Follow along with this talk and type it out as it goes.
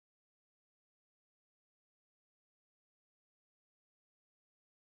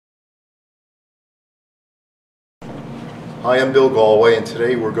Hi, I'm Bill Galway, and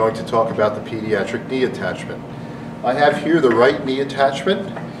today we're going to talk about the pediatric knee attachment. I have here the right knee attachment,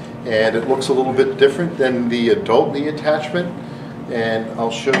 and it looks a little bit different than the adult knee attachment, and I'll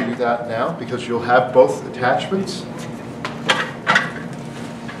show you that now because you'll have both attachments.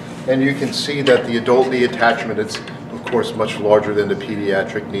 And you can see that the adult knee attachment is, of course, much larger than the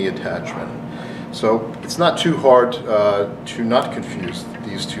pediatric knee attachment. So it's not too hard to not confuse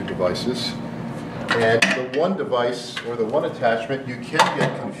these two devices. And the one device, or the one attachment, you can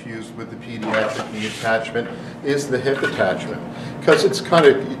get confused with the pediatric knee attachment is the hip attachment, because it's kind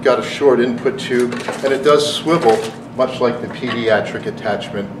of got a short input tube, and it does swivel, much like the pediatric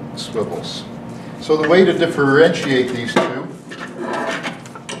attachment swivels. So the way to differentiate these two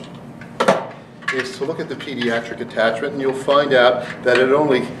is to look at the pediatric attachment, and you'll find out that it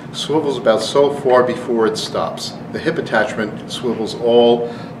only swivels about so far before it stops. The hip attachment swivels all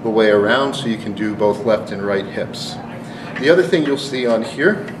the way around, so you can do both left and right hips. The other thing you'll see on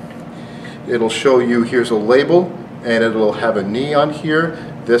here, it'll show you, here's a label, and it'll have a knee on here.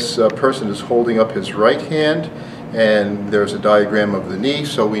 This person is holding up his right hand, and there's a diagram of the knee,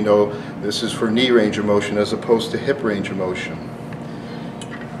 so we know this is for knee range of motion as opposed to hip range of motion.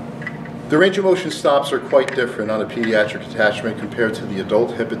 The range of motion stops are quite different on a pediatric attachment compared to the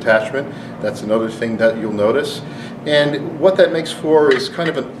adult hip attachment. That's another thing that you'll notice. And what that makes for is kind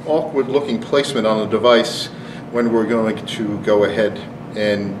of an awkward looking placement on a device when we're going to go ahead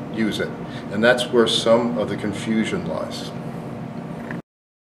and use it. And that's where some of the confusion lies.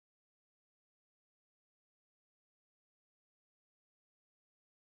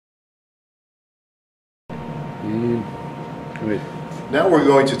 Now we're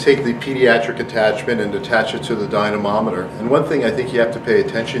going to take the pediatric attachment and attach it to the dynamometer. And one thing I think you have to pay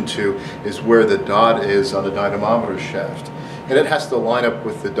attention to is where the dot is on the dynamometer shaft. And it has to line up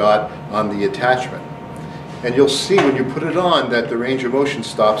with the dot on the attachment. And you'll see when you put it on that the range of motion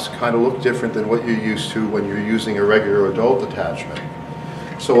stops kind of look different than what you're used to when you're using a regular adult attachment.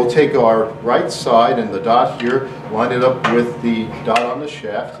 So we'll take our right side and the dot here, line it up with the dot on the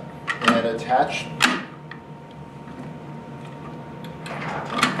shaft, and attach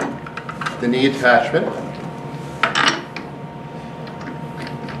the knee attachment.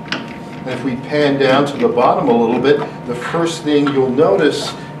 And if we pan down to the bottom a little bit, the first thing you'll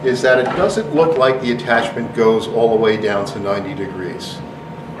notice is that it doesn't look like the attachment goes all the way down to 90 degrees.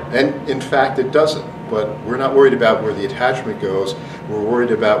 And in fact it doesn't, but we're not worried about where the attachment goes, we're worried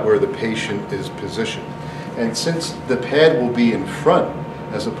about where the patient is positioned. And since the pad will be in front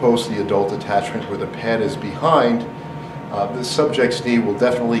as opposed to the adult attachment where the pad is behind, the subject's knee will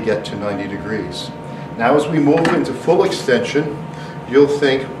definitely get to 90 degrees. Now as we move into full extension, you'll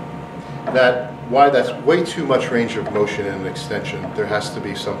think that why that's way too much range of motion in an extension. There has to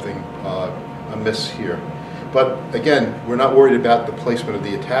be something amiss here. But again, we're not worried about the placement of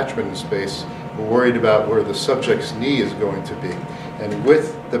the attachment in space, we're worried about where the subject's knee is going to be. And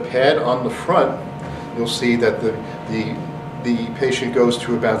with the pad on the front, you'll see that the patient goes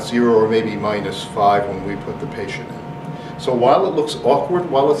to about 0 or maybe -5 when we put the patient in. So while it looks awkward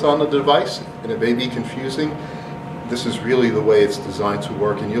while it's on the device, and it may be confusing, this is really the way it's designed to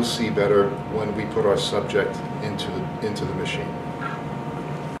work, and you'll see better when we put our subject into the machine.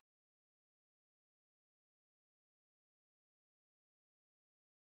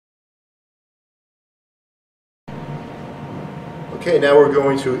 Okay, now we're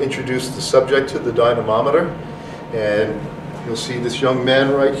going to introduce the subject to the dynamometer, and you'll see this young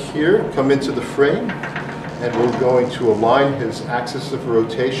man right here come into the frame. And we're going to align his axis of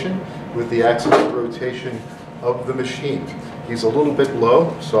rotation with the axis of rotation of the machine. He's a little bit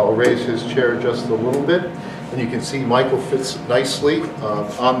low, so I'll raise his chair just a little bit. And you can see Michael fits nicely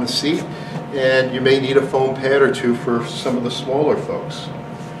on the seat. And you may need a foam pad or two for some of the smaller folks.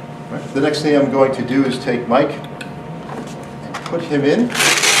 Right. The next thing I'm going to do is take Mike and put him in.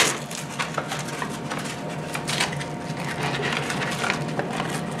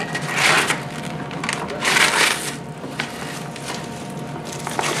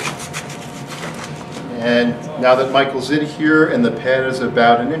 And now that Michael's in here and the pad is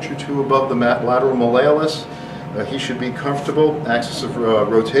about 1 inch or 2 above the lateral malleolus, he should be comfortable. Axis of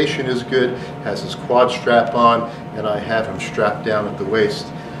rotation is good, has his quad strap on, and I have him strapped down at the waist.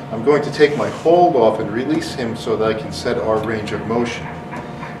 I'm going to take my hold off and release him so that I can set our range of motion.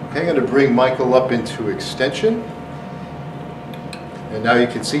 Okay, I'm going to bring Michael up into extension. And now you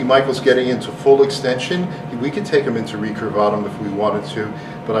can see Michael's getting into full extension. We can take him into recurvatum if we wanted to,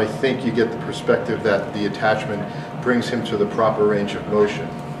 but I think you get the perspective that the attachment brings him to the proper range of motion.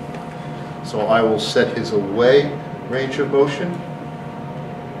 So I will set his away range of motion,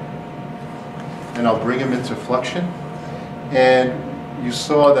 and I'll bring him into flexion. And you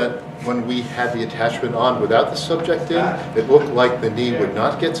saw that when we had the attachment on without the subject in, it looked like the knee would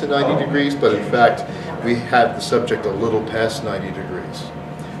not get to 90 degrees, but in fact, we had the subject a little past 90 degrees.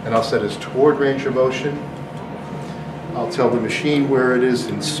 And I'll set his toward range of motion. I'll tell the machine where it is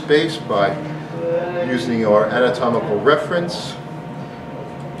in space by using our anatomical reference.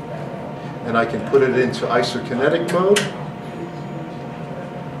 And I can put it into isokinetic mode.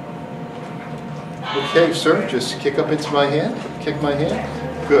 Okay, sir, just kick up into my hand, kick my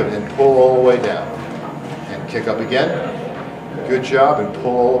hand. Good, and pull all the way down. And kick up again. Good job, and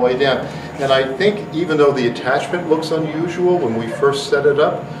pull all the way down. And I think even though the attachment looks unusual, when we first set it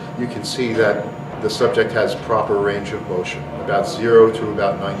up, you can see that the subject has proper range of motion, about 0 to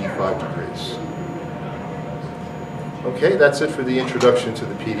about 95 degrees. Okay, that's it for the introduction to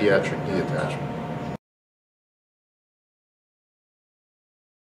the pediatric knee attachment.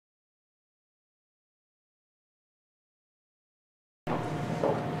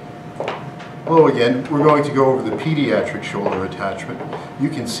 Hello again. We're going to go over the pediatric shoulder attachment. You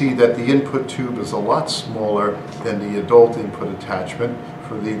can see that the input tube is a lot smaller than the adult input attachment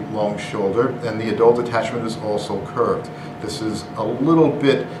for the long shoulder, and the adult attachment is also curved. This is has a little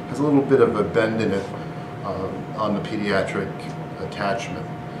bit of a bend in it on the pediatric attachment,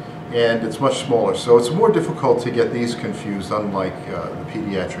 and it's much smaller, so it's more difficult to get these confused, unlike the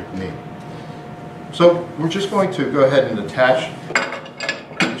pediatric knee. So we're just going to go ahead and attach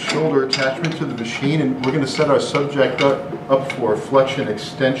shoulder attachment to the machine, and we're going to set our subject up for flexion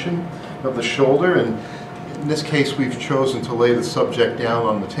extension of the shoulder, and in this case we've chosen to lay the subject down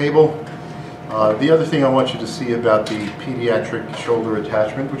on the table. The other thing I want you to see about the pediatric shoulder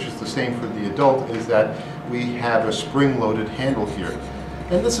attachment, which is the same for the adult, is that we have a spring-loaded handle here.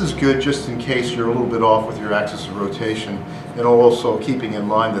 And this is good just in case you're a little bit off with your axis of rotation, and also keeping in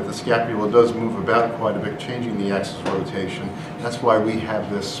mind that the scapula does move about quite a bit, changing the axis of rotation. That's why we have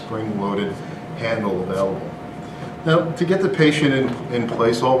this spring-loaded handle available. Now, to get the patient in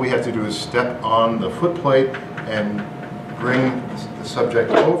place, all we have to do is step on the foot plate and bring the subject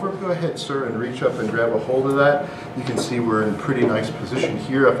over. Go ahead, sir, and reach up and grab a hold of that. You can see we're in pretty nice position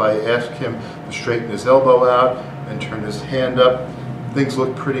here. If I ask him to straighten his elbow out and turn his hand up, things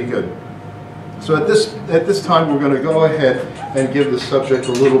look pretty good. So at this time, we're going to go ahead and give the subject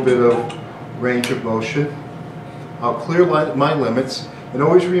a little bit of range of motion. I'll clear my limits. And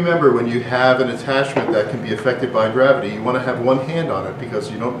always remember, when you have an attachment that can be affected by gravity, you want to have one hand on it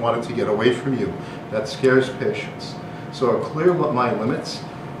because you don't want it to get away from you. That scares patients. So I'll clear my limits,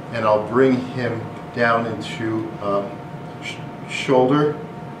 and I'll bring him down into shoulder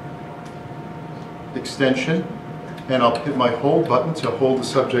extension, and I'll hit my hold button to hold the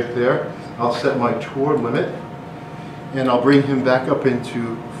subject there. I'll set my toward limit, and I'll bring him back up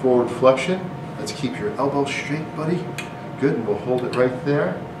into forward flexion. Let's keep your elbow straight, buddy. Good, and we'll hold it right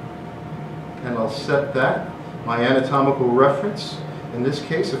there. And I'll set that. My anatomical reference, in this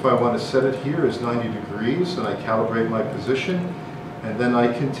case, if I want to set it here, is 90 degrees, and I calibrate my position, and then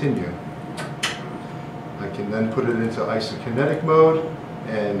I continue. I can then put it into isokinetic mode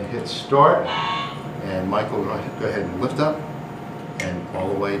and hit start. And Michael, go ahead and lift up and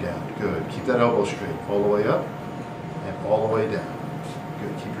all the way down. Good. Keep that elbow straight. All the way up and all the way down.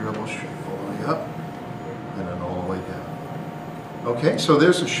 Good. Keep your elbow straight. All the way up and then all the way down. Okay, so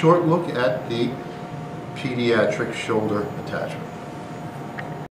there's a short look at the pediatric shoulder attachment.